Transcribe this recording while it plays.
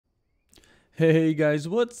Hey guys,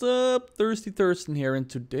 what's up? ThirstyThursten here, and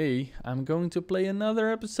today I'm going to play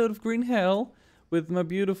another episode of Green Hell with my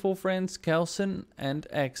beautiful friends Kelson and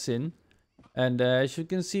Axin. And as you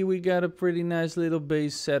can see, we got a pretty nice little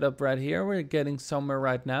base set up right here. We're getting somewhere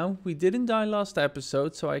right now. We didn't die last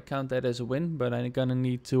episode, so I count that as a win, but I'm gonna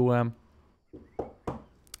need to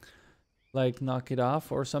like knock it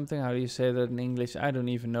off or something. How do you say that in English? I don't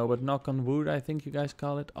even know, but knock on wood, I think you guys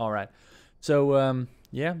call it. Alright. So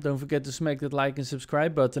yeah, don't forget to smack that like and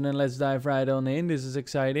subscribe button, and let's dive right on in. This is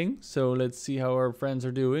exciting. So let's see how our friends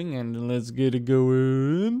are doing, and let's get it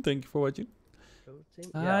going. Thank you for watching.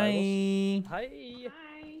 Hi. Hi.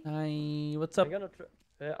 Hi. What's up?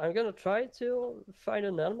 I'm gonna try to find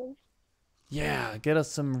an animal. Yeah, get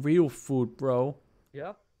us some real food, bro.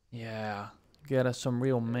 Yeah. Yeah, get us some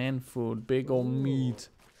real man food. Big ol' meat.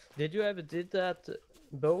 Did you ever did that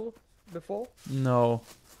bow before? No.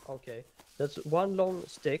 Okay. That's one long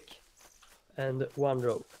stick and one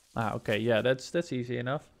rope. Ah, okay. Yeah, that's easy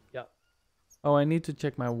enough. Yeah. Oh, I need to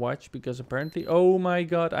check my watch because apparently, oh my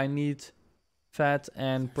god, I need fat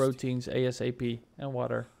and proteins ASAP and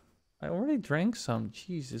water. I already drank some.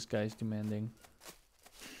 Jeez, this guy's demanding.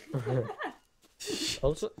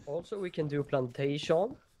 Also we can do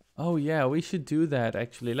plantation. Oh yeah, we should do that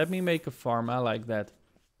actually. Let me make a farm. I like that.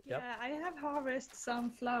 Yep. Yeah, I have harvested some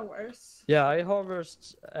flowers. Yeah, I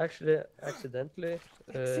harvest actually accidentally.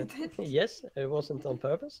 Accidentally? Yes, it wasn't on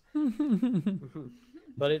purpose.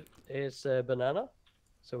 But it is banana,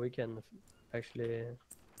 so we can actually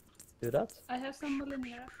do that. I have some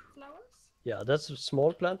Molina flowers. Yeah, that's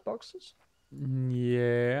small plant boxes.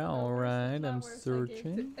 Yeah, Oh, alright, I'm where's the flowers I gave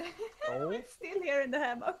searching. to- Oh. It's still here in the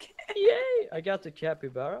hammock. Yay! I got the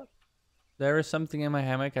capybara. There is something in my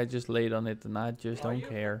hammock. I just laid on it and I just Are don't you-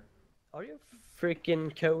 care. Are you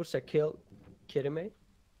freaking kidding me?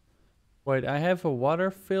 Wait, I have a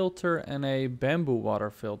water filter and a bamboo water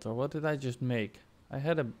filter. What did I just make? I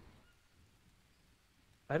had a...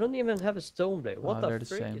 I don't even have a stone blade. What they're the the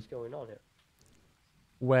freak same. is going on here?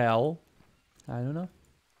 Well, I don't know.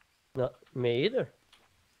 Not me either.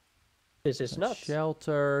 This is A nuts.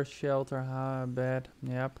 Shelter, bed.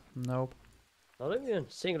 Yep, nope. Not even a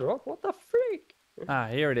single rock. What the freak? Ah,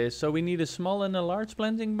 here it is. So we need a small and a large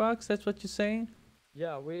planting box. That's what you're saying?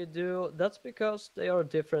 Yeah, we do. That's because they are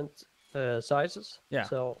different sizes. Yeah.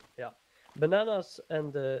 So yeah, bananas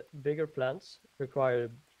and the bigger plants require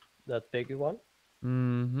that bigger one.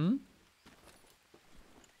 Mm-hmm.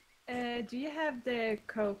 Do you have the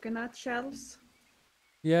coconut shells?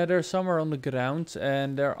 Yeah, they're somewhere on the ground,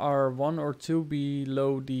 and there are one or two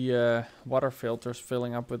below the water filters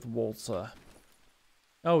filling up with water.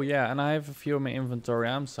 Oh yeah, and I have a few in my inventory.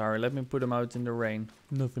 I'm sorry. Let me put them out in the rain.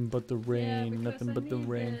 Nothing but the rain. Yeah, Nothing because but the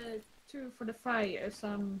rain. I need two for the fire.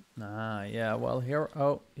 Some. Ah, yeah. Well, here.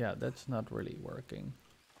 Oh, yeah. That's not really working.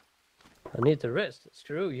 I need to rest.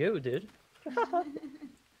 Screw you, dude.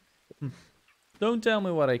 Don't tell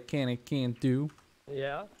me what I can and can't do.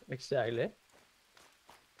 Yeah, exactly.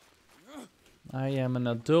 I am an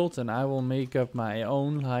adult and I will make up my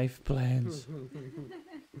own life plans.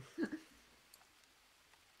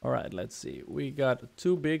 Alright, let's see. We got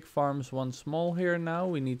two big farms, one small here now.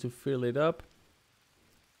 We need to fill it up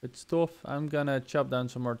with stuff. I'm gonna chop down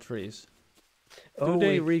some more trees. Do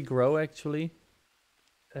they regrow actually?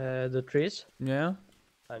 The trees? Yeah?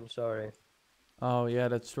 I'm sorry. Oh yeah,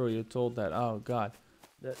 that's true. You told that. Oh god.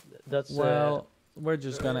 That's Well, we're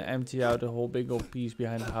just gonna empty out a whole big old piece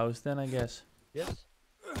behind the house then, I guess. yes.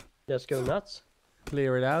 Let's go nuts.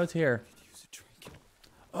 Clear it out here.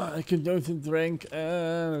 Oh, I can use a drink.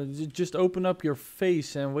 Just open up your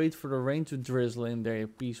face and wait for the rain to drizzle in there, you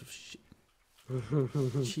piece of shit.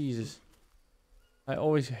 Jesus. I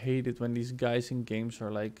always hate it when these guys in games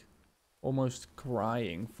are like almost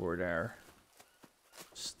crying for their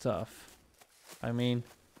stuff. I mean,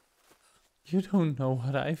 you don't know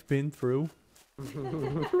what I've been through.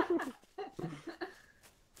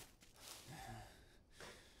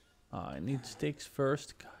 I need sticks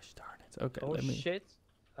first. Gosh darn it. Okay, Oh let me... shit.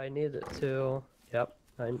 I need to... Yep.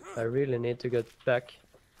 I really need to get back.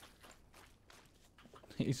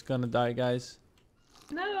 He's gonna die, guys.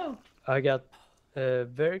 No. I got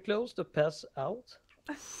very close to pass out.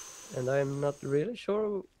 And I'm not really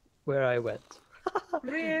sure where I went.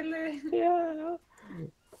 Really? Yeah.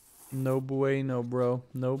 No bueno, bro.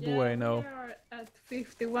 No bueno. We are at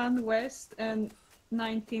 51 west and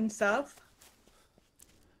 19 south.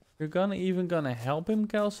 You're gonna help him,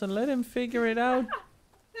 Kelson? Let him figure it out.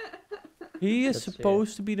 He is Let's see.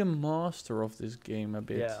 supposed to be the master of this game a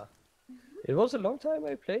bit. Yeah. It was a long time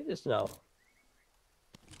I played this now.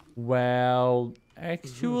 Well,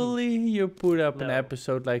 Actually, you put up an No.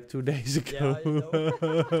 episode like 2 days Yeah, ago. I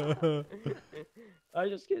know. I'm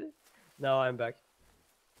just kidding. No, I'm back.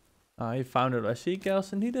 He found it. I see,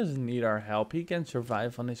 Kelson. He doesn't need our help. He can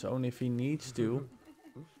survive on his own if he needs to.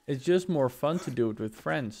 It's just more fun to do it with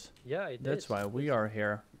friends. Yeah, it That's is. why we It's are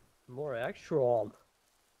here. more actual.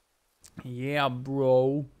 Yeah,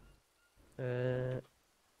 bro.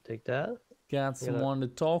 Take that. Got someone to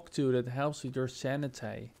talk to that helps with your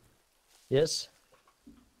sanity. Yes.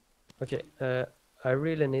 Okay. I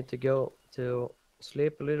really need to go to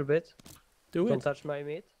sleep a little bit. Do Don't it. touch my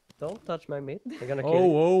meat. Don't touch my meat. I'm gonna kill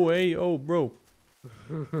you. Oh, hey, oh, bro.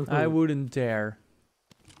 I wouldn't dare.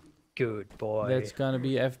 Good boy. That's gonna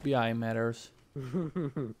be FBI matters.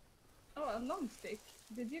 Oh, a long stick.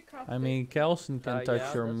 Did you cut I mean, Kelson can touch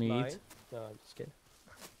yeah, your that's meat. mine. No, I'm just kidding.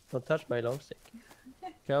 Don't touch my long stick.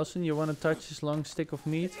 Kelson, you wanna touch this long stick of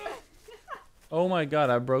meat? Oh my god,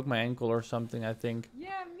 I broke my ankle or something, I think. it?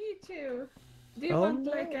 Yeah, me too. Do you Oh, want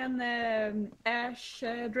no. like an ash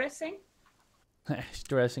dressing?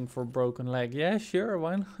 Dressing for broken leg. Yeah, sure,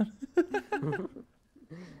 why not?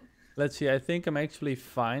 Let's see, I think I'm actually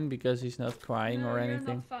fine because he's not crying No, or you're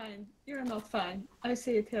anything. not fine. You're not fine. I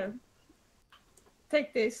see it here.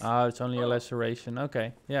 Take this. Ah, it's only a laceration.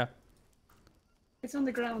 Okay, yeah. It's on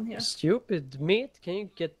the ground here. Stupid meat. Can you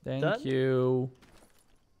get Thank done? you.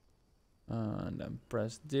 And then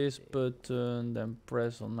press this button, then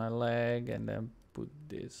press on my leg, and then put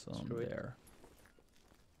this on Screw it. there.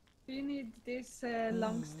 Do you need these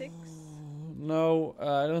long sticks? No,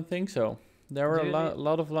 I don't think so. There were Do a you need-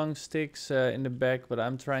 lot of long sticks in the back, but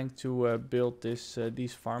I'm trying to build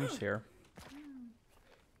these farms here.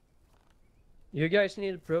 You guys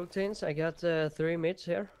need proteins. I got 3 meats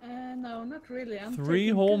here. No, not really. I'm 3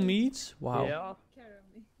 taking whole good meats? Wow. Yeah. care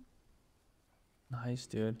of me. Nice,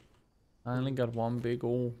 dude. I only got 1 big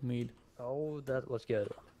old meat. Oh, that was good.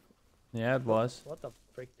 Yeah, it was. What the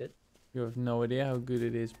frick did? You have no idea how good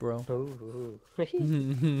it is, bro. Oh.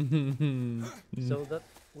 So that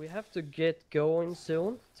we have to get going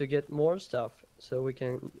soon to get more stuff, so we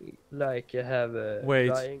can like have a Wait.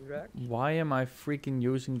 drying rack. Why am I freaking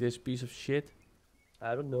using this piece of shit?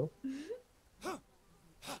 I don't know.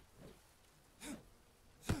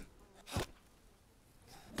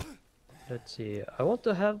 Let's see. I want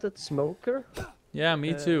to have that smoker. Yeah,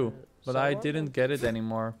 me too. But I someone didn't wants- get it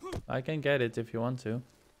anymore. I can get it if you want to.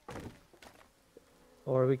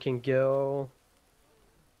 Or we can go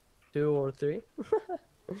 2 or 3.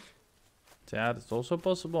 Yeah, that's also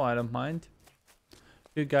possible. I don't mind.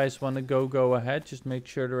 If you guys want to go ahead. Just make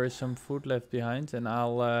sure there is some food left behind, and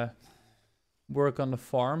I'll work on the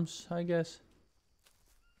farms, I guess.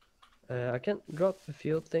 I can drop a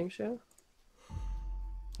few things here.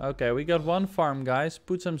 Okay, we got 1 farm, guys.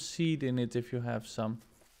 Put some seed in it if you have some.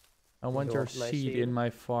 I want You your want my seed seed? in my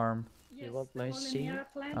farm. Yes, want the my seed? Molinera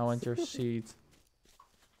plants. I want your seed.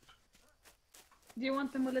 Do you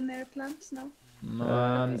want the Molinera plants now?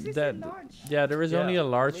 No, This is that. a large. Yeah, there is only Yeah, a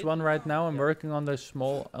large need- one right now. I'm yeah. working on the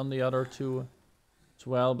small, on the other 2 as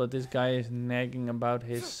well. But this guy is nagging about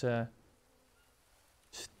his Right,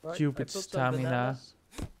 I stupid put some stamina. bananas.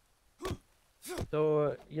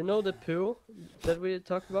 So, you know the poo that we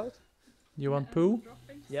talked about? You want poo?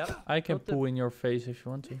 Droppings? Yeah. I can Put the- poo in your face if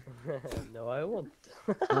you want to. No, I won't.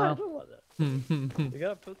 I No. don't want that. You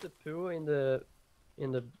gotta put the poo in the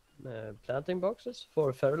planting boxes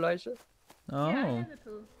for fertilizer. Yeah, I Oh, have the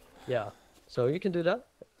poo. Yeah. So you can do that.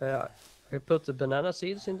 I put the banana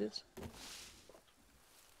seeds in this.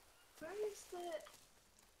 Where is the...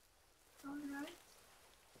 Alright.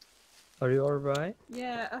 Are you alright?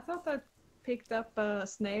 Yeah, I thought I picked up a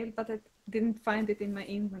snail, but I didn't find it in my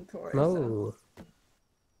inventory. So. No.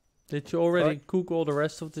 did you already Right. cook all the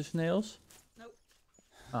rest of the snails?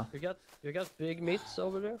 You got big meats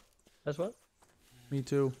over there as well. Me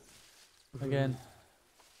too. Again,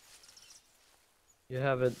 You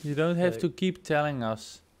have it. you don't have Okay. to keep telling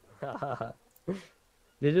us.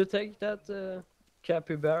 Did you take that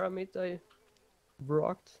capybara meat I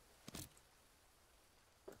brought?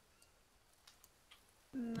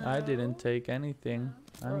 I No, didn't take anything.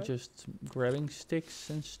 No. I'm Alright. just grabbing sticks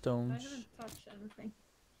and I stones. haven't touched anything.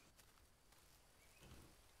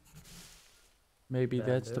 Maybe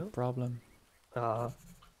that's the Bamboo? problem.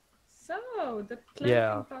 So, the planting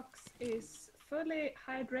Yeah. box is fully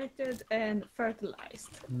hydrated and fertilized.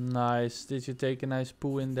 Nice. Did you take a nice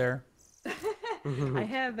poo in there? I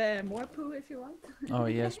have more poo if you want. Oh,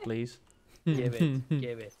 yes, please. Give it.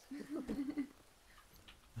 Give it.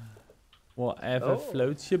 Whatever Oh.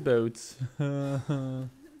 floats your boat.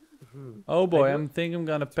 Oh boy, I I'm thinking I'm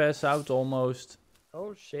gonna pass out almost.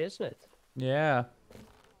 Oh shit, isn't it? Yeah.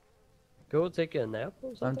 Go take a nap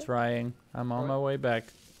or I'm something? trying. I'm on my way back.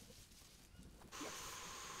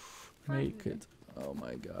 Make Finally. it. Oh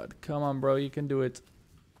my god. Come on, bro. You can do it.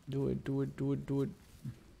 Do it, do it, do it, do it.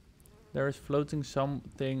 There is floating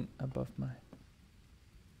something above my...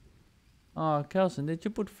 Oh, Kelson, did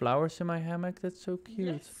you put flowers in my hammock? That's so cute.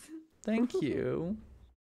 Yes. Thank you.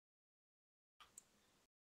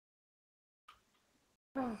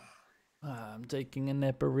 Oh, I'm taking a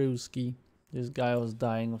naparooski. This guy was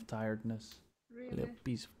dying of tiredness. really? Little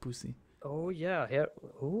piece of pussy. Oh yeah, here.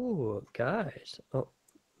 Oh, guys. Oh,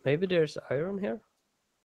 maybe there's iron here.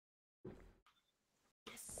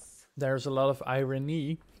 Yes. There's a lot of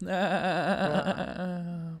irony.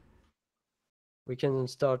 We can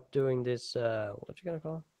start doing this. What you gonna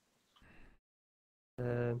call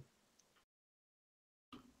it?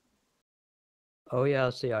 Oh yeah, I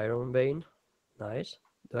see iron vein. Nice.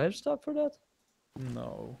 Do I have stuff for that?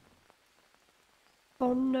 No.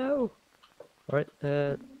 Oh no. All right.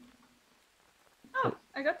 Oh,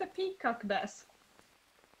 I got the peacock bass.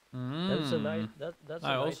 That's a nice. That's.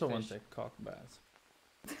 I a nice also want fish. a cock bath.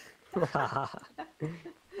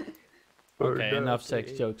 Or Okay, enough dirty.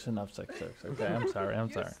 sex jokes, enough sex jokes. Okay, I'm sorry, I'm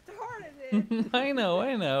You sorry. started it. I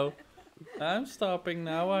know. I'm stopping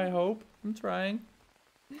now, I hope. I'm trying.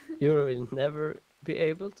 You will never be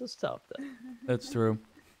able to stop that. That's true.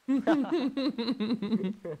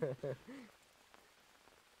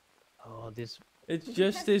 Oh, this. It's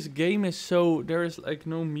just this game is so... There is like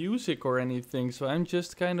no music or anything, so I'm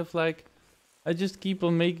just kind of like... I just keep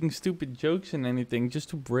on making stupid jokes and anything just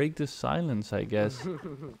to break the silence, I guess.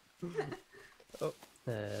 Oh.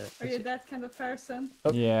 Are you that kind of person?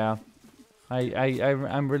 Oh. Yeah.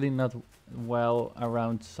 I'm really not well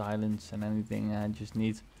around silence and anything. I just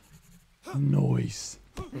need noise.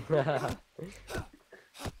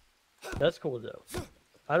 That's cool though.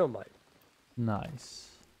 I don't mind. Nice.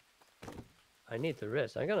 I need to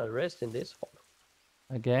rest. I'm gonna rest in this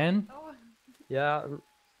one. Again? Oh, Yeah.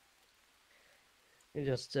 You're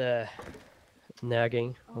just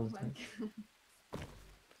nagging all oh the my time.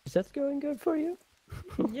 Is that going good for you?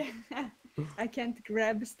 god. Yeah. I can't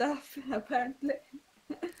grab stuff, apparently.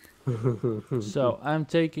 So, I'm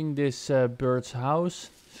taking this bird's house.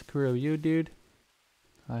 Screw you, dude.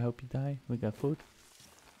 I hope you die. We got food.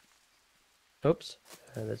 Oops.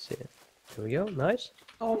 Let's see. Here we go. Nice.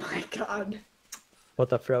 Oh my god.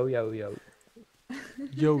 What a throw, yo.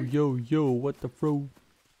 Yo, what the fro?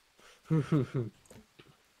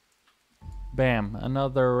 Bam,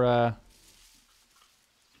 another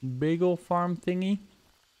bagel farm thingy.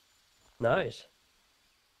 Nice.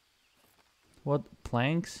 What,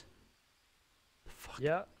 planks? Fuck.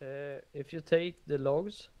 Yeah. If you take the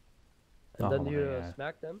logs and then Oh, you yeah.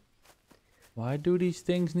 smack them. Why do these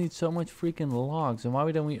things need so much freaking logs? And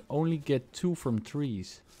why don't we only get 2 from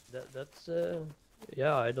trees? That's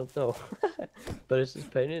yeah, I don't know. But it's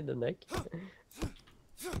just pain in the neck.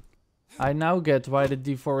 I now get why the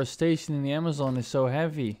deforestation in the Amazon is so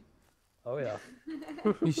heavy. Oh yeah.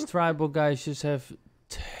 These tribal guys just have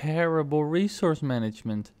terrible resource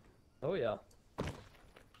management. Oh yeah.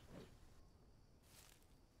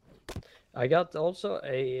 I got also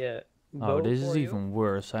a bow Oh, this is for you. even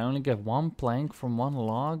worse. I only get 1 plank from 1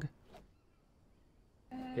 log.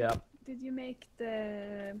 Yeah. Did you make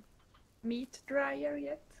the meat dryer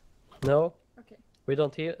yet? No, Okay. we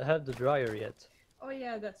don't have the dryer yet. Oh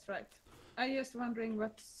yeah, that's right. I'm just wondering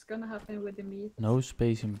what's gonna happen with the meat. No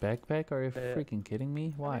space in backpack? Are you Uh, freaking kidding me?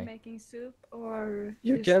 Are we Why? making soup or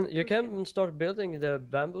You just can cook it? start building the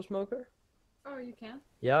bamboo smoker. Oh, you can.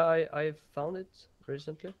 Yeah, I found it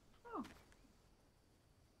recently. Oh.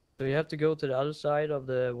 So you have to go to the other side of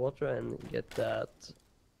the water and get that.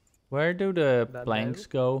 Where do the Bamboo? planks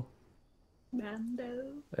go?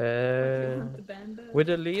 Bando. What do you Uh, want the bando? with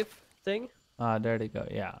the leaf thing. Ah, there they go.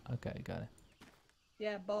 Yeah, okay, got it.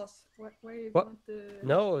 Yeah, boss. Where you What? want the?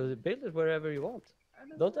 No, build it wherever you want.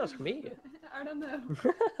 I Don't know. ask me. I don't know.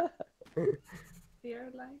 Here,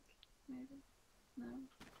 like maybe. No,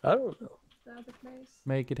 I don't know. the other place.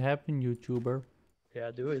 Make it happen, YouTuber. Yeah,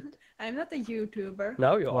 do it. I'm not a YouTuber.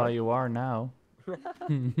 Now you Well, are. you are now.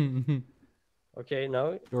 Okay,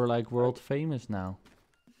 now You're like world famous now.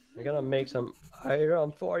 I'm gonna make some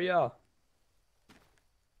iron for ya.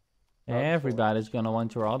 Everybody's gonna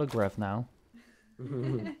want your autograph now.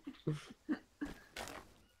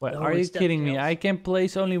 What, No, are you it's that kidding me? else. I can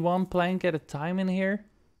place only 1 plank at a time in here?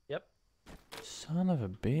 Yep. Son of a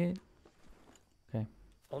bitch.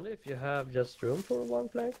 Only if you have just room for 1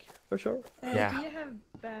 plank, for sure. Yeah. Do you have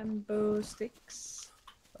bamboo sticks?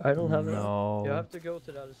 I don't have enough. No. You have to go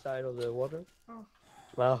to the other side of the water. Oh.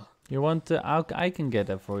 Wow. You want to... I can get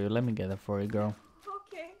that for you. Let me get that for you, girl.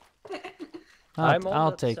 Okay. I'm on I'll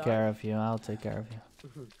that take side. care of you. I'll take care of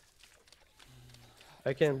you.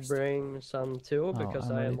 I can bring some too Oh, because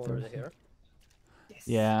I'm I am really already thirsty. here. Yes.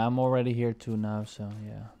 Yeah, I'm already here too now, so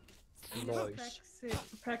yeah. I'm Nice.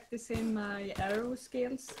 practicing my arrow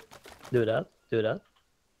skills. Do that. Do that.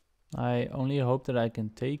 I only hope that I can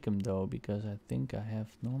take them though, because I think I have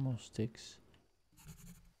normal sticks.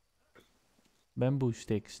 Bamboo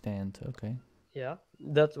stick stand, okay. Yeah.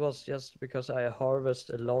 That was just because I harvest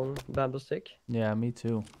a long bamboo stick. Yeah, me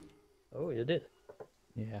too. Oh, you did.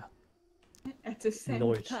 Yeah. At the same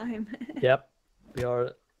Nice. time. Yep. We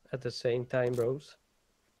are at the same time, bros.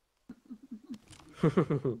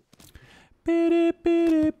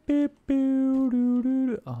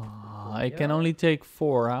 Oh, I can only take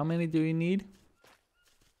 4. How many do you need?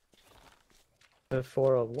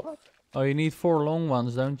 For a what? Oh, you need 4 long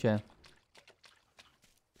ones, don't you?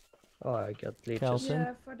 Oh, I got leeches. Kelson?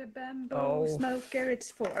 Yeah, for the bamboo Oh. smoker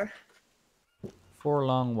it's 4. 4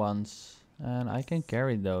 long ones. And I can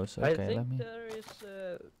carry those. I Okay, think let me... there is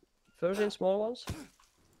 13 small ones.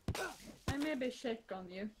 I maybe check on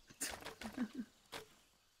you.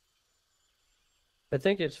 I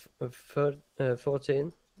think it's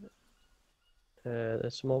 14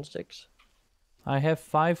 small sticks. I have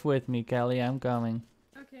 5 with me, Kelly. I'm coming.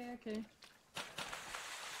 Okay, okay.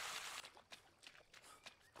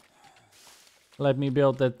 Let me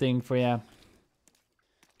build that thing for you.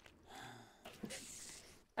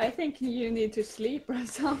 I think you need to sleep or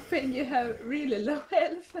something. You have really low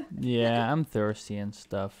health. Yeah, I'm thirsty and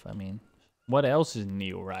stuff. I mean, what else is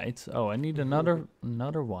new, right? Oh, I need another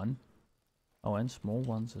one. Oh, and small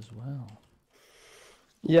ones as well.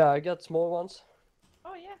 Yeah, I got small ones.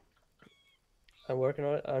 Oh yeah. I'm working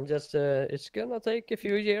on it. I'm just, it's gonna take a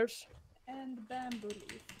few years. And bamboo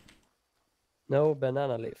leaf. No,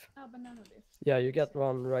 banana leaf. Oh, banana leaf. Yeah, you got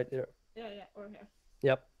one right there. Yeah, yeah, or here.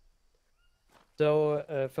 Yep.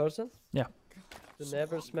 So, Thurston? Yeah. To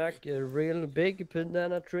never smack a real big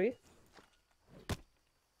banana tree.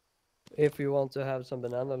 If you want to have some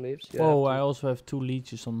banana leaves, you Whoa, have I to, also have 2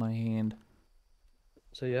 leeches on my hand.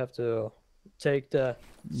 so you have to take the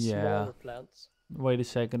Yeah. smaller plants. Wait a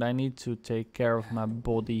second, I need to take care of my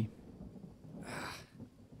body.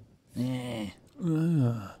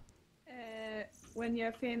 When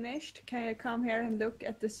you're finished, can you come here and look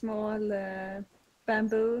at the small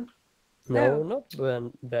bamboo No, No. not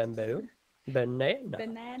bamboo. Banana.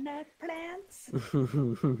 banana plants?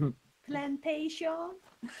 Plantation?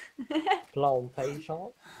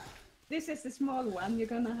 Plantation. This is the small one you're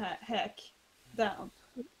gonna hack down,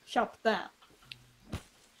 chop down.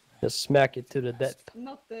 Just smack it to the death.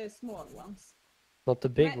 Not the small ones. Not the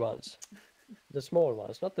big Ma- ones. The small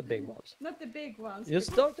ones, not the big ones. Not the big ones. You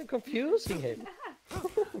started confusing him.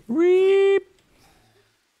 Reap!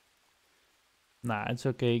 Nah, it's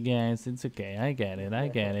okay, guys. It's okay. I get it. I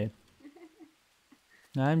get it.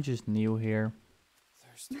 I'm just new here.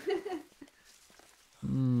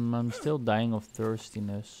 I'm still dying of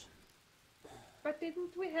thirstiness. But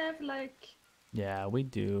didn't we have like... Yeah, we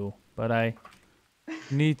do. But I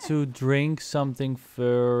need to drink something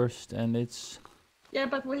first, and it's... Yeah,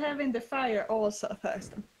 but we have in the fire also,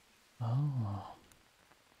 Thurston. Oh.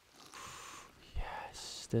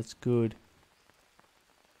 Yes, that's good.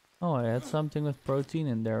 Oh, I had something with protein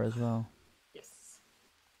in there as well. Yes.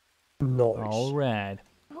 Nice. Alright.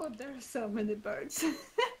 Oh, there are so many birds.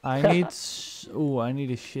 I need... I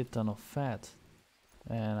need a shit ton of fat.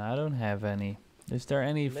 And I don't have any. Is there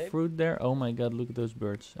any Maybe- fruit there? Oh my god, look at those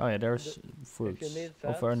birds. Oh yeah, there's fruits. need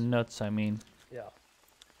Of our fats- nuts, I mean. Yeah.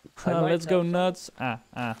 I might Let's go have some. nuts.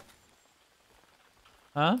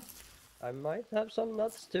 Huh? I might have some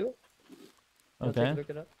nuts too. Wanna Okay. Take a look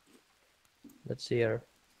at that. Let's see here.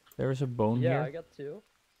 There's a bone Yeah, here. I got 2.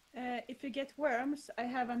 If you get worms, I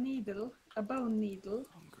have a needle, a bone needle.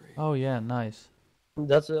 Oh yeah, nice.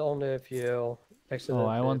 That's only if you accidentally. Oh,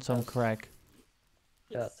 I want some pass. crack.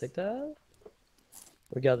 Yeah, take that.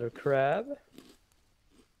 We got a crab.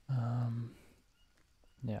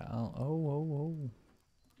 Yeah. Oh.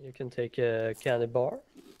 You can take a candy bar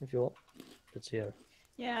if you want. Let's see here.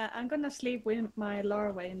 Yeah, I'm gonna sleep with my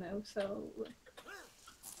larvae now, so...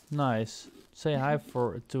 Nice. Say hi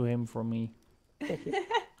to him for me. How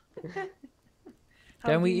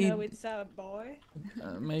Can do we you know eat- it's a boy?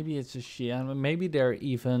 Maybe it's a she. Maybe they're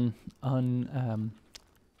even on.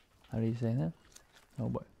 How do you say that? Oh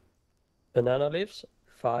boy. Banana leaves,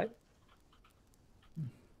 5.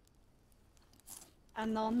 A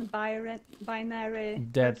non-binary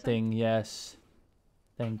That person? thing, yes.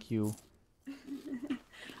 Thank you.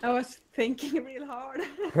 I was thinking real hard.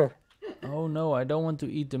 Oh no, I don't want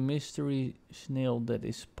to eat the mystery snail that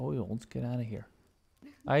is spoiled. Get out of here.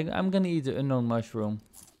 I'm gonna eat the unknown mushroom.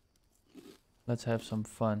 Let's have some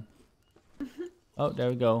fun. Oh, there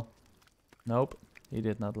we go. Nope, he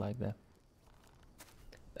did not like that.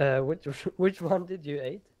 Which one did you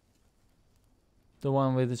eat? The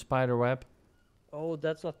one with the spider web. Oh,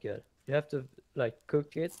 that's not good. You have to like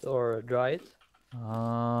cook it or dry it.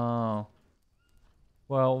 Oh.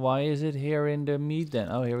 Well, why is it here in the meat then?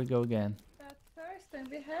 Oh, here we go again. But Thurston,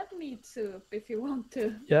 we have meat soup if you want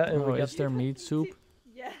to. Yeah, and Oh, we got is there meat soup?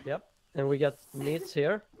 Yeah. yep, and we got meats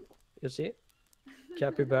here. You see,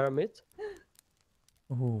 capybara meat.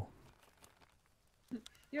 Ooh.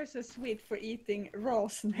 You're so sweet for eating raw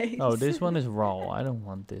snakes. Oh, this one is raw. I don't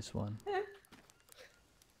want this one.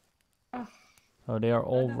 Oh, Oh, they are I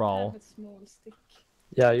all don't raw. have a small stick.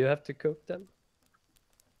 Yeah, you have to cook them.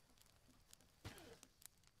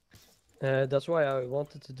 That's why I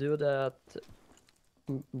wanted to do that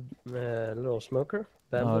little smoker.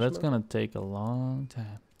 Bamboo Oh, that's smoker. gonna take a long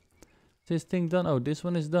time. This thing done? Oh, this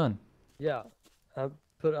one is done. Yeah, I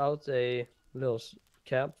put out a little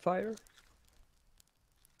campfire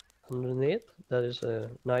underneath. That is a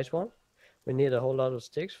nice one. We need a whole lot of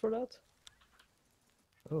sticks for that.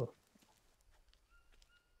 Oh.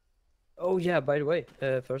 Oh yeah, by the way,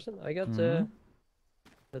 Thurston, I got Mhm.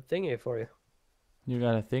 the thingy for you. You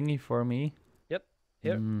got a thingy for me? Yep,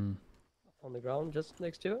 here. Mm. On the ground just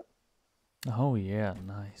next to it. Oh, yeah,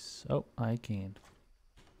 nice. Oh, I can't.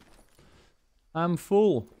 I'm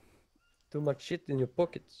full. Too much shit in your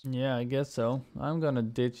pockets. Yeah, I guess so. I'm gonna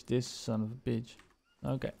ditch this son of a bitch.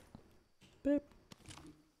 Okay. Beep.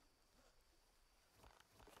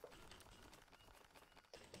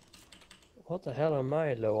 What the hell am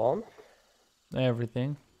I low on?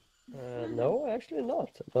 Everything. No, actually not.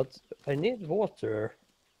 But I need water.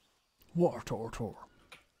 Water.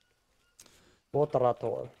 Water at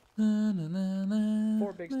all. 4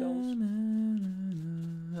 4 big stones.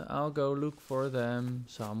 I'll go look for them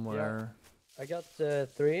somewhere. I got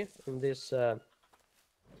 3 in this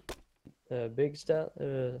big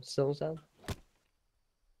stone stand.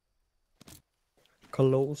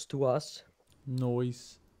 Close to us.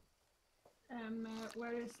 Noise.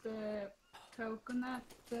 Where is the coconut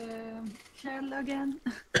shell again?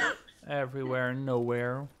 Everywhere,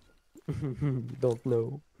 nowhere. Don't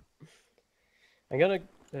know. I'm gonna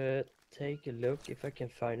take a look if I can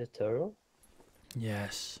find a turtle.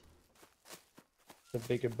 Yes. A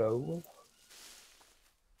bigger bowl.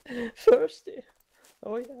 Thirsty.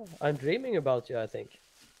 Oh yeah. I'm dreaming about you, I think.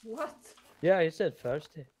 What? Yeah, he said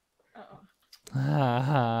thirsty. Uh-oh.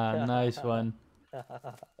 Haha, nice one.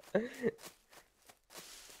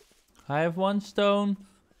 I have 1 stone.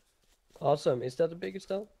 Awesome. Is that the biggest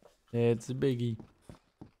stone? It's a biggie.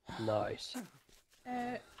 Nice.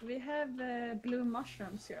 We have blue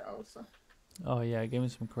mushrooms here also. Oh yeah, give me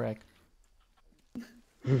some crack.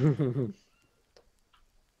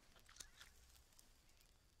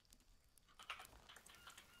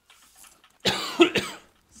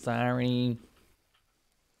 Sorry.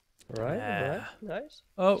 Right, Yeah. right. Nice.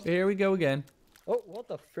 Oh, here we go again. Oh, what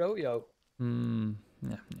the throw, yo. Hmm.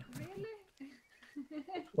 Yeah. Really?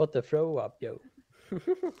 What the throw up, yo.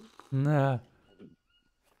 Nah.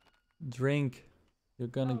 Drink. You're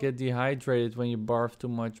gonna Oh. get dehydrated when you barf too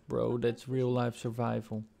much, bro. That's real life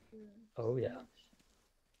survival. Oh, yeah.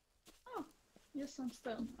 Oh, just some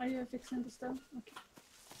stone. Are you fixing the stone? Okay.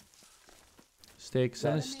 Sticks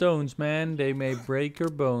and Gotta make stones, man. They may break your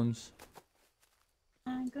bones.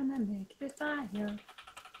 I'm gonna make the fire.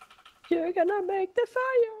 You're gonna make the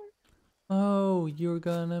fire. Oh, you're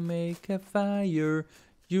gonna make a fire.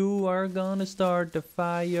 You are gonna start the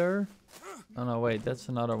fire. Oh no, wait, that's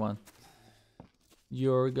another one.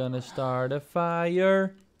 You're gonna start a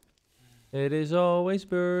fire. It is always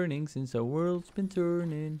burning since the world's been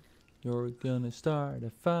turning. You're gonna start a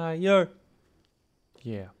fire.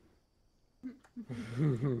 Yeah.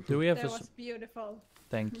 Do we have That a... was beautiful.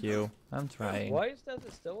 Thank you. I'm trying. Why is that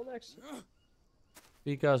a stone axe?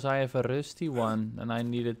 Because I have a rusty one and I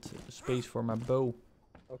needed space for my bow.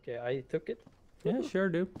 Okay, I took it. Yeah, sure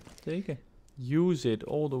do. Take it. Use it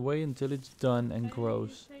all the way until it's done and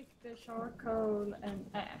grows. Take the charcoal and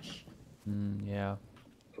ash. Yeah.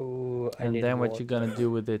 Oh, I And need then what water. you gonna do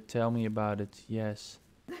with it? Tell me about it. Yes.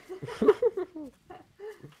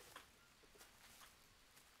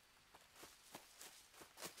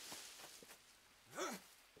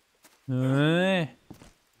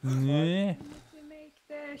 We need to make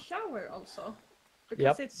the shower also. Because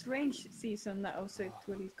Yep. it's rain season now, so it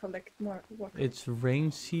will collect more water. It's rain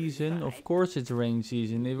season. Of course it's rain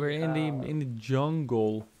season. We're in the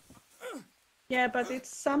jungle. Yeah, but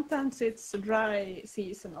it's sometimes it's dry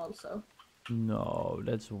season also. No,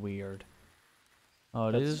 that's weird.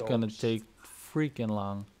 Oh, this is gonna take freaking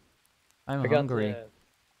long. I'm hungry.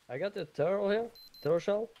 I got the turtle here. Turtle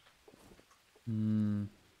shell. Hmm.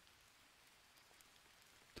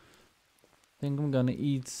 Think I'm gonna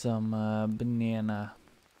eat some banana.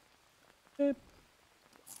 Yep.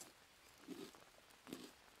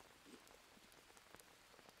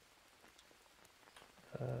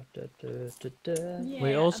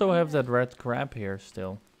 We Yeah, also have that red crab here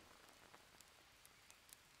still.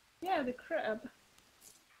 Yeah, the crab.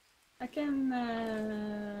 I can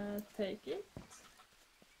take it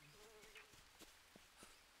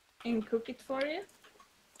and cook it for you.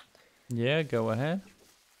 Yeah, go ahead.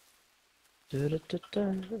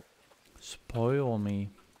 Spoil me.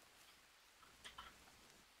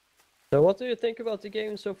 So what do you think about the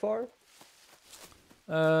game so far?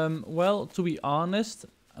 Well, to be honest,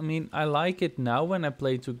 I mean, I like it now when I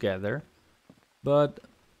play together, but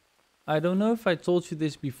I don't know if I told you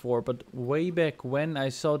this before, but way back when I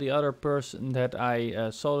saw the other person that I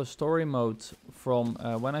saw the story mode from,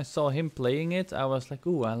 when I saw him playing it, I was like,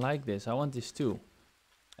 ooh, I like this, I want this too.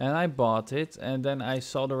 And I bought it, and then I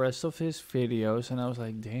saw the rest of his videos, and I was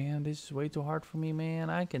like, damn, this is way too hard for me, man,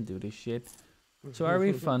 I can do this shit. So I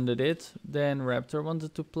refunded it, then Raptor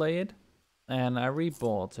wanted to play it, and I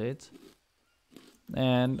rebought it.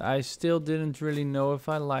 And I still didn't really know if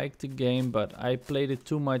I liked the game, but I played it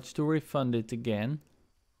too much to refund it again.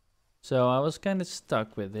 So I was kind of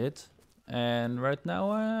stuck with it. And right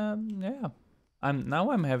now, yeah,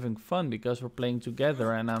 I'm having fun because we're playing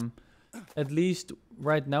together, and I'm at least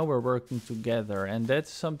right now we're working together, and that's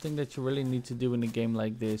something that you really need to do in a game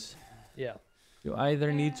like this. Yeah. You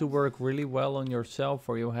either need to work really well on yourself,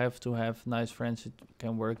 or you have to have nice friends that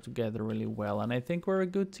can work together really well. And I think we're a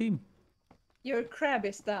good team. Your crab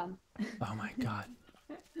is done. Oh my god.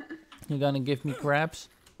 You're gonna give me crabs?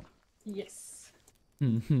 Yes.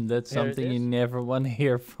 That's Here it something you is. never want to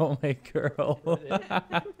hear from a girl.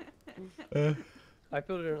 I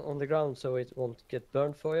put it on the ground so it won't get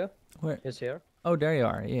burned for you. Where? It's here. Oh, there you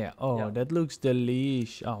are. Yeah. Oh, Yeah. that looks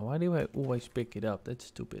delish. Oh, why do I always pick it up? That's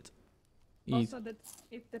stupid. Eat. Also, that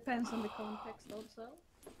it depends on the context also.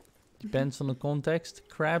 Depends on the context.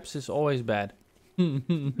 Crabs is always bad.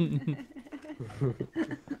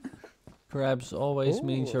 Crabs always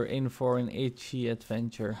means Ooh. you're in for an itchy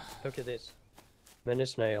adventure. Look at this. Many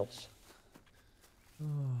snails.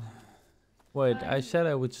 Wait, I said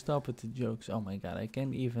I would stop at the jokes. Oh my god, I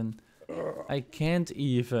can't even.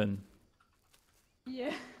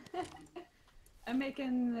 Yeah. I'm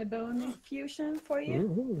making a bone infusion for you.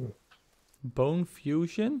 Ooh. Bone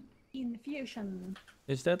fusion? Infusion.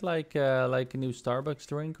 Is that like a new Starbucks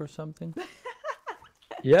drink or something?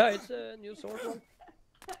 Yeah, it's a new source one.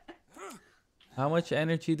 How much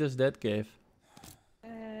energy does that give?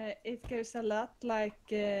 It gives a lot, like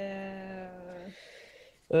 5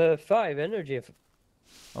 energy.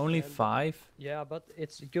 Only And, 5? Yeah, but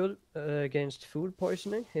it's good against food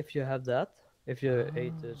poisoning if you have that. If you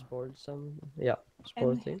ate spoiled spoiled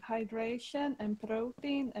and thing. hydration and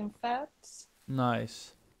protein and fats.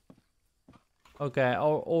 Nice. Okay, I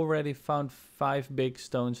already found 5 big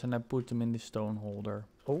stones and I put them in the stone holder.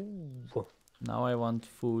 Oh. Now I want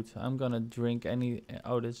food. I'm gonna drink any.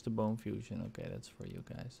 Oh, that's the bone fusion. Okay, that's for you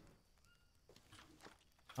guys.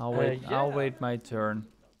 I'll wait. I'll yeah. wait my turn.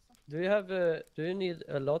 Do you have do you need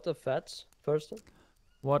a lot of fats first?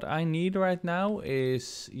 What I need right now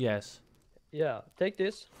is yes. Yeah, take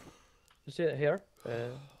this. You see it here?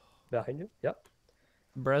 Behind you? Yeah.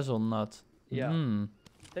 Brazil nut. Yeah. Mm.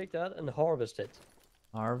 Take that and harvest it.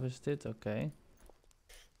 Harvest it. Okay.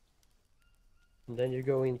 And then you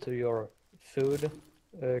go into your food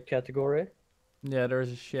category. Yeah,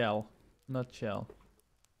 there's a shell. Not shell.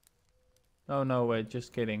 Oh no, wait,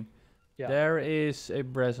 just kidding. Yeah. There is a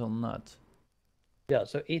Brazil nut. Yeah,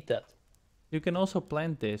 so eat that. You can also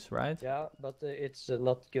plant this, right? Yeah, but it's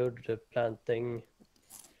not good planting.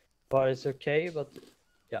 But it's okay, but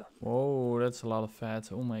yeah. Whoa, that's a lot of fat.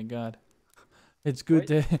 Oh my god. It's good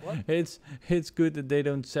Wait, that what? it's good that they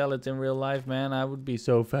don't sell it in real life, man. I would be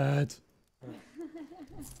so fat.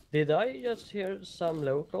 Did I just hear some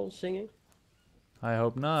locals singing? I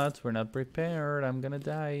hope not. We're not prepared. I'm gonna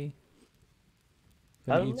die. I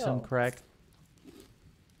Gonna don't eat some know. crack.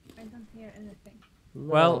 I don't hear anything.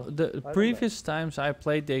 Well, No, I the don't know. previous times I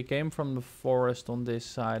played, they came from the forest on this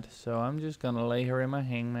side. So I'm just gonna lay here in my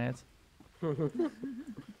hangmat.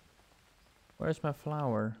 Where's my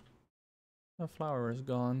flower? My flower is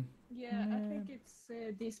gone. Yeah, I think it's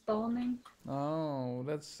despawning. Oh,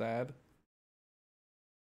 that's sad.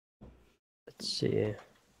 Let's see.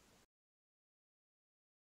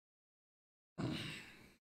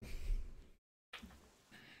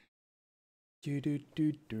 Do do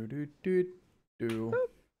do do do do do.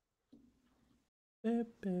 Beep,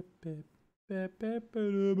 beep, beep, beep, beep,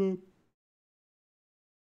 beep, beep.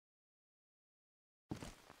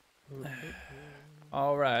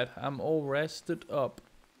 Alright, I'm all rested up.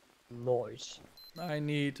 Noise. I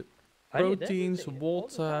need I need proteins, everything all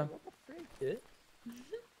the water. time. What the freak, dude?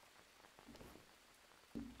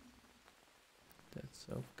 That's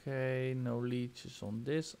okay. No leeches on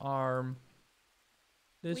this arm.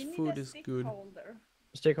 This We need food a is stick good. holder.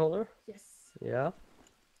 Stick holder? Yes. Yeah.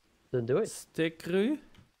 Then do it. Stickru?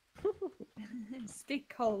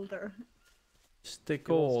 Stick holder. Stick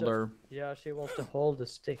She wants to- holder. Yeah, she wants to hold the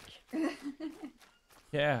stick.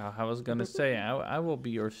 Yeah, I was gonna say, I will be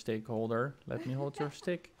your stakeholder. Let me hold your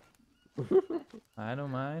stick. I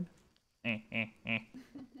don't mind.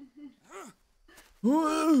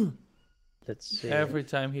 Woo! Let's see. Every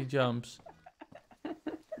time he jumps.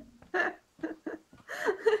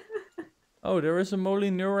 Oh, there is a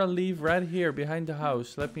Molinura leaf right here behind the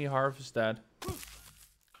house. Let me harvest that.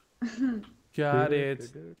 Got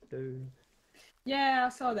it. Yeah, I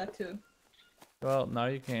saw that too. Well, now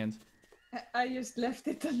you can't. I just left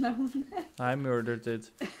it alone. I murdered it.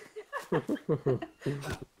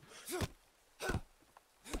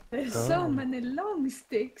 There's so many long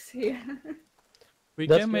sticks here. We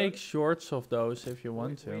That's can make good. shorts of those if you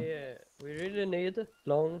want to. We really need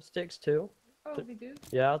long sticks too. Oh, we do.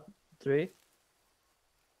 Yeah, 3.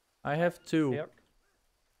 I have 2. Here.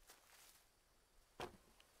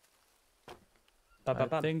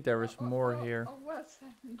 I think there is more oh, here. Oh, what's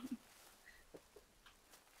happening?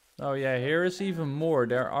 Oh yeah, here is even more.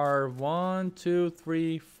 There are 1, 2,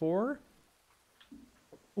 3, 4.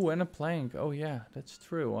 Oh, and a plank. Oh yeah, that's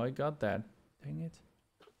true. I got that. Dang it.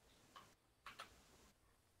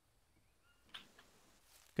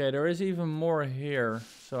 Okay, there is even more here.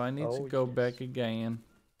 So I need to Oh, go yes. back again.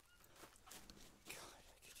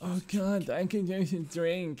 Oh god, I can use a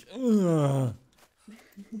drink. Ugh.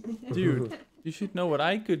 Dude, you should know what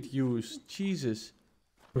I could use. Jesus.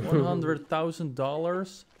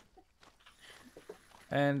 $100,000.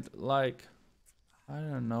 And like, I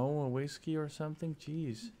don't know, a whiskey or something.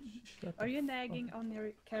 Jeez. Shut Are the you nagging on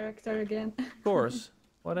your character again? Of course.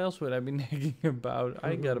 What else would I be nagging about?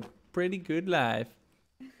 I got a pretty good life.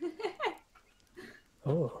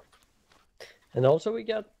 Oh. And also we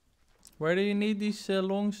got Where do you need these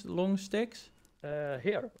long sticks?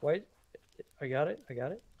 here. Wait. I got it.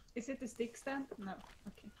 Is it a stick stand? No.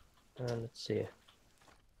 Okay. Let's see.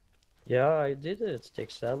 Yeah, I did a stick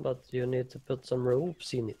stand, but you need to put some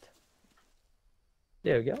ropes in it.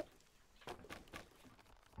 There you go.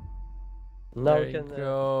 Now There we you can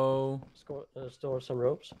go. store some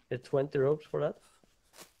ropes. It's 20 ropes for that.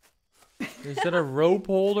 Is that a rope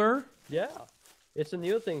holder? Yeah, it's a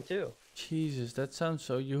new thing too. Jesus, that sounds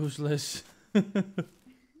so useless.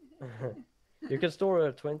 You can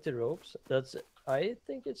store 20 ropes. I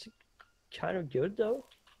think it's kind of good though.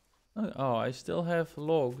 Oh, I still have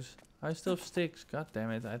logs. I still have sticks. God damn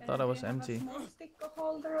it, I thought I was You have empty. a small stick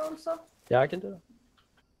holder also. Yeah, I can do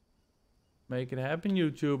Make it happen,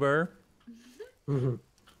 YouTuber. that.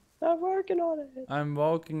 I'm working on it. I'm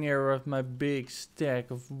walking here with my big stack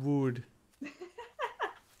of wood.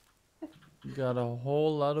 Got a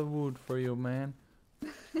whole lot of wood for you, man.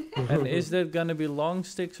 And is that gonna be long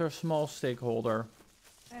sticks or small stick holder?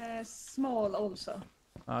 Small also.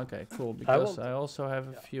 Okay, cool, because want- I also have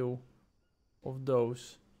a few of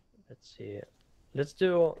those. Let's see. Let's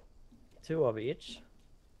do 2 of each,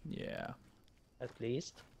 Yeah. at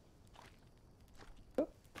least.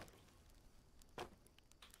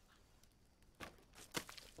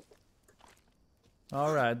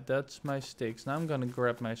 Alright, that's my sticks. Now I'm gonna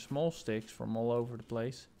grab my small sticks from all over the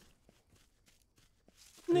place.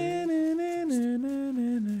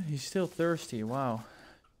 He's still thirsty, wow.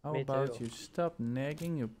 How Me about too. you stop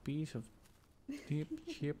nagging, you piece of deep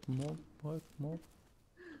chip mob?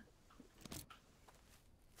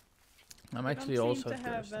 I'm actually you don't also seem to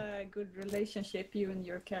have thirsty. a good relationship, you and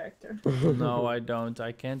your character. No, I don't.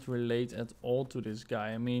 I can't relate at all to this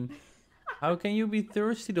guy. I mean, how can you be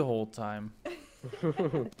thirsty the whole time?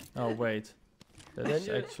 Oh, wait. That's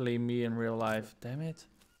you- actually me in real life. Damn it.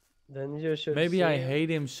 Then you should. Maybe I save- hate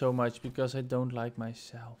him so much because I don't like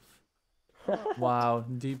myself. Wow,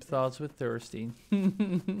 deep thoughts with Thirsty.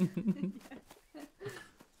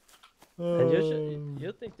 And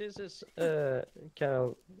you think this is kind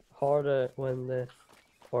of harder when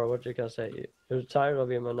or what you can say, you're tired of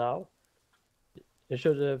him now? You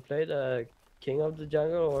should play the King of the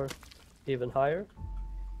Jungle or even higher.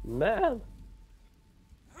 Man,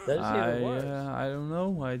 that is even worse. I don't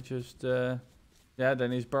know. I just yeah.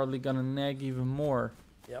 Then he's probably gonna nag even more.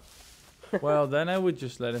 Yep. Well, then I would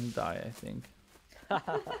just let him die, I think.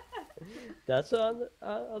 That's on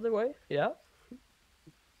other way. Yeah.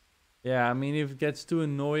 Yeah, I mean, if it gets too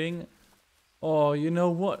annoying... Oh, you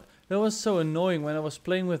know what? That was so annoying when I was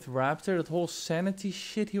playing with Raptor, that whole sanity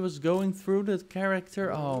shit he was going through, that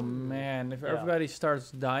character. Oh, man. If Yeah. everybody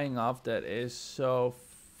starts dying off, that is so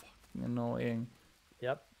fucking annoying.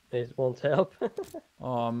 Yep. It won't help.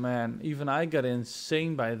 Oh, man. Even I got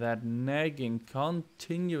insane by that nagging,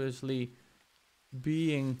 continuously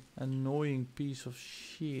being annoying piece of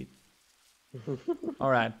shit.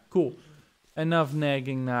 Alright, cool. Enough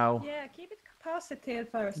nagging now. Yeah, keep it positive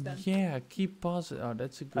first then. Yeah, keep positive. Oh,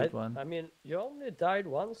 that's a good one. I mean, you only died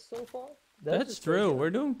once so far. That's true. We're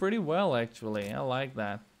doing pretty well, actually. I like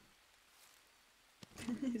that.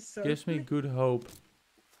 So, Gives me good hope.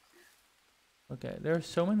 Okay, there are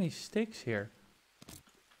so many sticks here.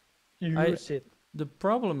 Use it. The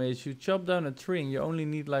problem is you chop down a tree and you only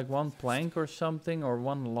need like one plank or something, or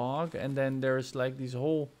one log, and then there's like this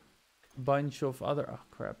whole bunch of other... Oh,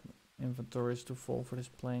 crap. Inventory is too full for this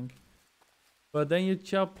plank. But then you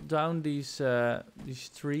chop down these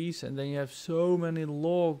trees, and then you have so many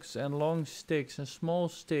logs and long sticks and small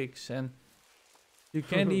sticks, and you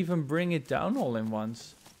can't even bring it down all in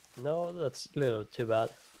once. No, that's a little too bad.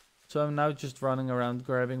 So I'm now just running around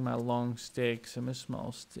grabbing my long sticks and my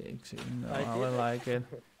small sticks. You know how I like it.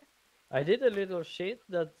 I did a little shit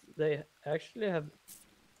that they actually have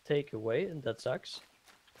take away, and that sucks.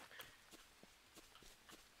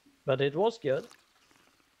 But it was good.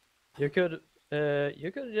 You could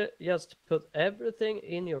just put everything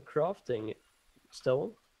in your crafting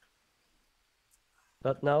stone.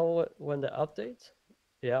 But now when they update,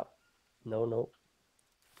 yeah, no.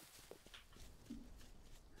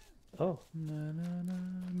 Oh. Na, na, na,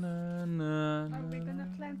 na, na, are we gonna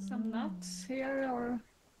plant some nuts here or?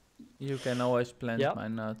 You can always plant Yeah. my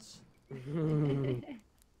nuts.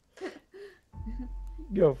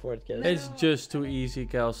 Go for it, kid. It's just too easy,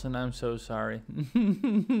 Kelson. I'm so sorry.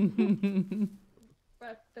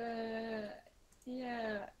 But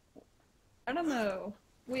yeah, I don't know.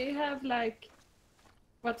 We have like,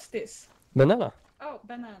 what's this? Banana. Oh,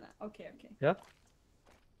 banana. Okay. Yeah.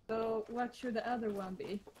 So what should the other one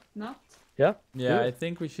be? Nut? Yeah. Yeah, Good. I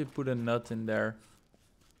think we should put a nut in there.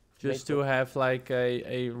 Just Make to have like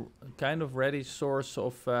a kind of ready source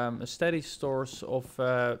of, a steady source of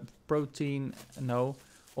protein,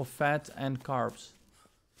 of fat and carbs.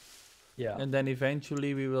 Yeah. And then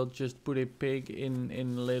eventually we will just put a pig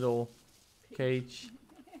in little cage.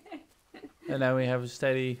 And then we have a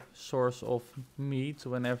steady source of meat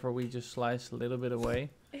whenever we just slice a little bit away.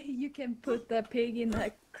 You can put the pig in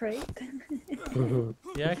a crate.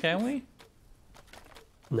 Yeah, can we?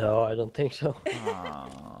 No, I don't think so.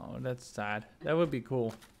 Oh, that's sad. That would be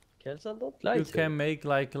cool. Kelson don't like You to. can make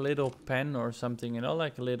like a little pen or something, you know,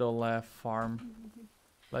 like a little farm.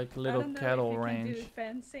 Like a I little don't know if cattle you can range. do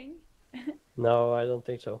fencing. No, I don't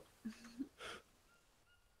think so.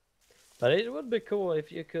 But it would be cool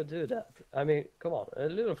if you could do that. I mean, come on, a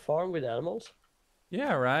little farm with animals.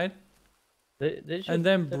 Yeah, right. They should And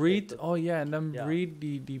then definitely breed. put- Oh yeah, and then Yeah. breed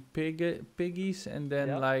the piggies, and then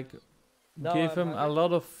Yeah. like No, give I'm them a hungry.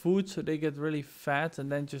 lot of food so they get really fat,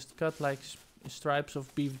 and then just cut like stripes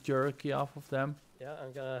of beef jerky off of them. Yeah,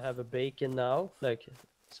 I'm gonna have a bacon now, like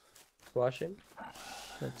squashing.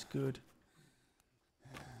 That's good.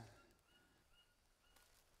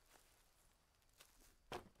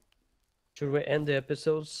 Should we end the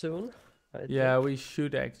episode soon? I Yeah, think. we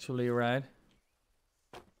should actually, right?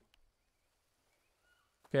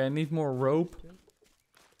 Okay, I need more rope.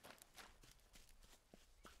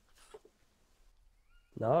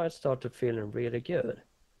 Now I started feeling really good.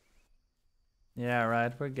 Yeah,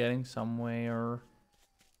 right, we're getting somewhere.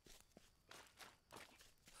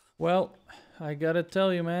 Well, I gotta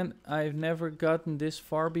tell you, man, I've never gotten this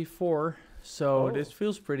far before, so Oh. this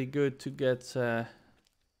feels pretty good to get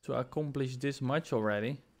to accomplish this much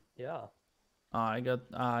already. Yeah.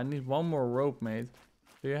 I need one more rope, mate.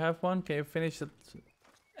 Do you have one? Can you finish it?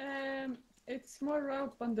 It's more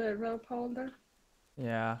rope on the rope holder.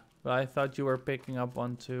 Yeah, but I thought you were picking up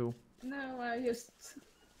one too. No, I just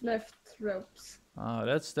left ropes. Oh,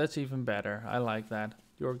 that's even better. I like that.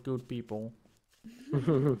 You're good people.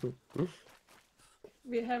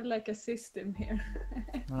 We have like a system here.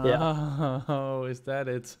 Yeah. Oh, is that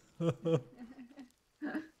it?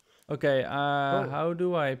 Okay, Oh. how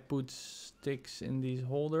do I put sticks in these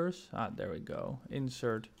holders? Ah, there we go.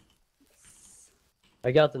 Insert.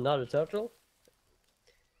 I got another turtle.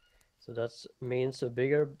 So that means a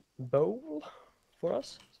bigger bowl for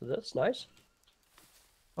us. So that's nice.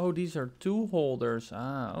 Oh, these are two holders.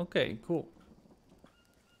 Ah, okay, cool.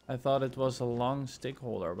 I thought it was a long stick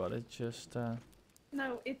holder, but it just...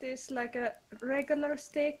 No, it is like a regular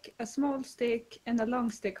stick, a small stick, and a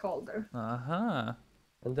long stick holder. Uh-huh.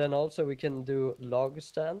 And then also we can do log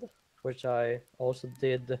stand, which I also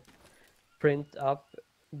did print up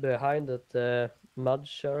behind the mud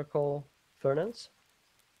charcoal furnace.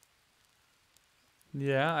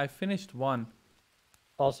 Yeah, I finished one.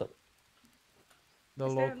 Awesome. The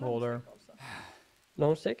Is there a log long holder. stick also?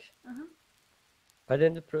 Long stick? Uh-huh. I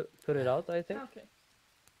didn't put it out, I think. Okay.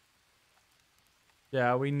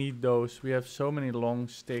 Yeah, we need those. We have so many long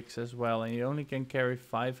sticks as well, and you only can carry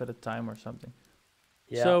 5 at a time or something.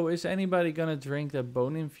 Yeah. So, is anybody gonna drink that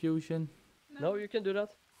bone infusion? No, you can do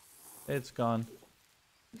that. It's gone.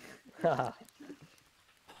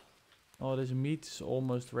 Oh, this meat is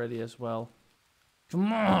almost ready as well.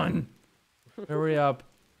 Come on! Hurry up.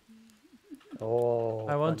 Oh.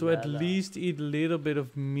 I want to at banana. least eat a little bit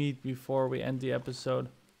of meat before we end the episode.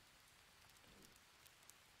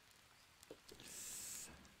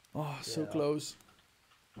 Oh, so Yeah. close.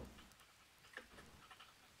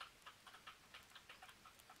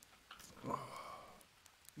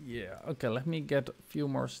 Yeah, okay, let me get a few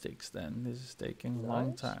more sticks then. This is taking a long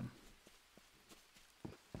Nice. time.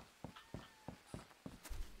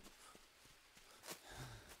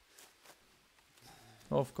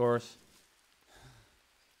 Of course.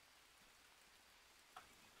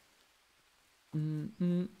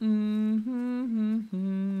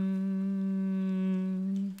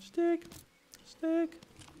 Stick, stick,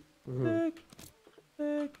 Mhm. stick,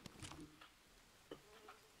 stick,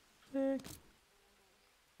 stick,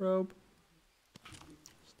 rope,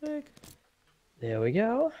 stick. There we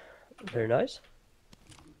go. Very nice.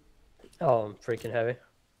 Oh, I'm freaking heavy.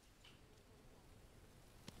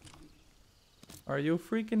 Are you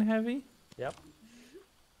freaking heavy? Yep.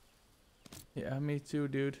 Yeah, me too,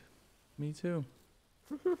 dude. Me too.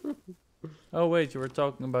 Oh wait, you were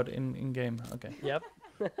talking about in game. Okay. Yep.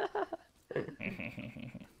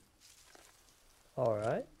 All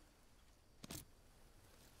right.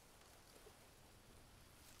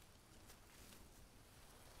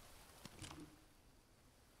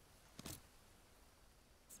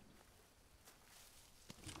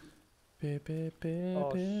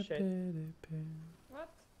 Oh, shit.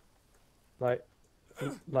 What?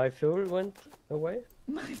 My food went away.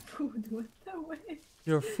 My food went away.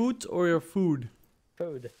 Your foot or your food?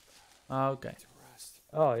 Food. Ah, okay.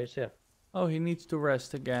 Oh, he's here. Oh, he needs to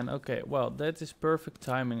rest again. Okay, well, that is perfect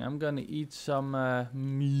timing. I'm gonna eat some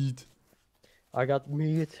meat. I got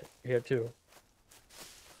meat here too.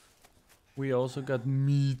 We also got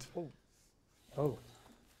meat. Oh,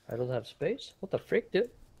 I don't have space. What the frick, dude?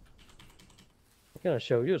 I'm gonna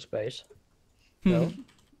show you space. No.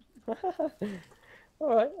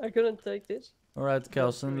 All right, I couldn't take this. All right,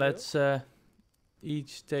 Kelson, you. let's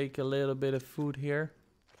each take a little bit of food here.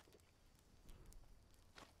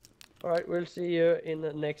 All right, we'll see you in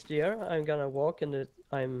the next year. I'm gonna walk and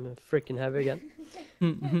I'm freaking heavy again.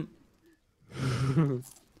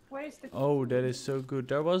 Where is the Oh, that is so good.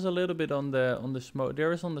 There was a little bit on the smoke.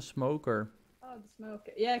 There is on the smoker. Oh, the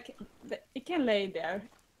smoker. Yeah, it can lay there.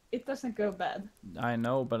 It doesn't go bad. I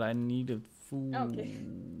know, but I needed food. Okay.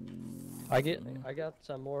 I got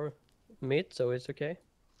some more meat, so it's okay.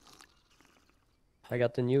 I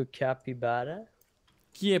got the new capybara.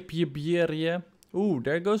 Yeah. Ooh,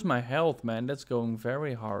 there goes my health, man. That's going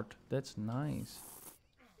very hard. That's nice.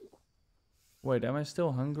 Wait, am I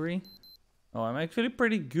still hungry? Oh, I'm actually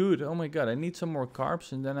pretty good. Oh my god, I need some more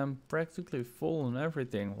carbs and then I'm practically full and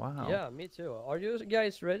everything. Wow. Yeah, me too. Are you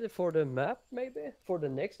guys ready for the map, maybe? For the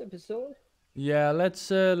next episode? Yeah,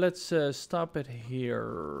 let's stop it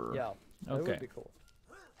here. Yeah, that Okay. would be cool.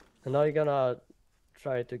 And now you're gonna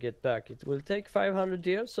try to get back. It will take 500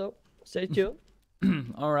 years, so stay tuned.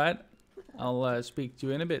 All right. I'll speak to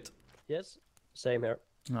you in a bit. Yes, same here.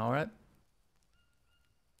 All right.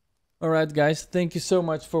 All right, guys. Thank you so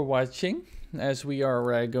much for watching. As we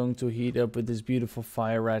are going to heat up with this beautiful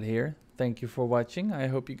fire right here. Thank you for watching. I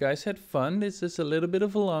hope you guys had fun. This is a little bit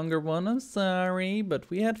of a longer one. I'm sorry, but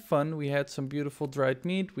we had fun. We had some beautiful dried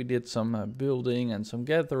meat. We did some building and some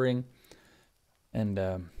gathering. And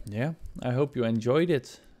yeah, I hope you enjoyed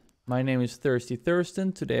it. My name is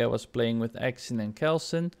ThirstyThursten. Today I was playing with Exin and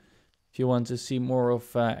Kelson. If you want to see more of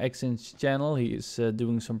Exin's channel, he is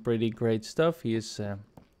doing some pretty great stuff. He is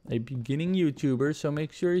a beginning YouTuber, so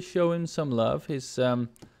make sure you show him some love. His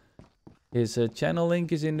channel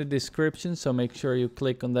link is in the description, so make sure you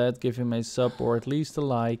click on that, give him a sub or at least a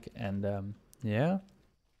like. And yeah,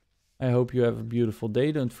 I hope you have a beautiful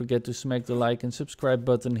day. Don't forget to smack the like and subscribe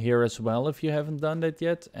button here as well if you haven't done that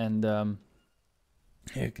yet. And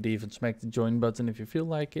You could even smack the join button if you feel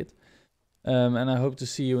like it. And I hope to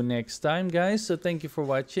see you next time, guys. So thank you for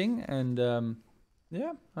watching. And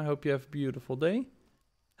yeah, I hope you have a beautiful day.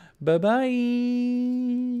 Bye-bye.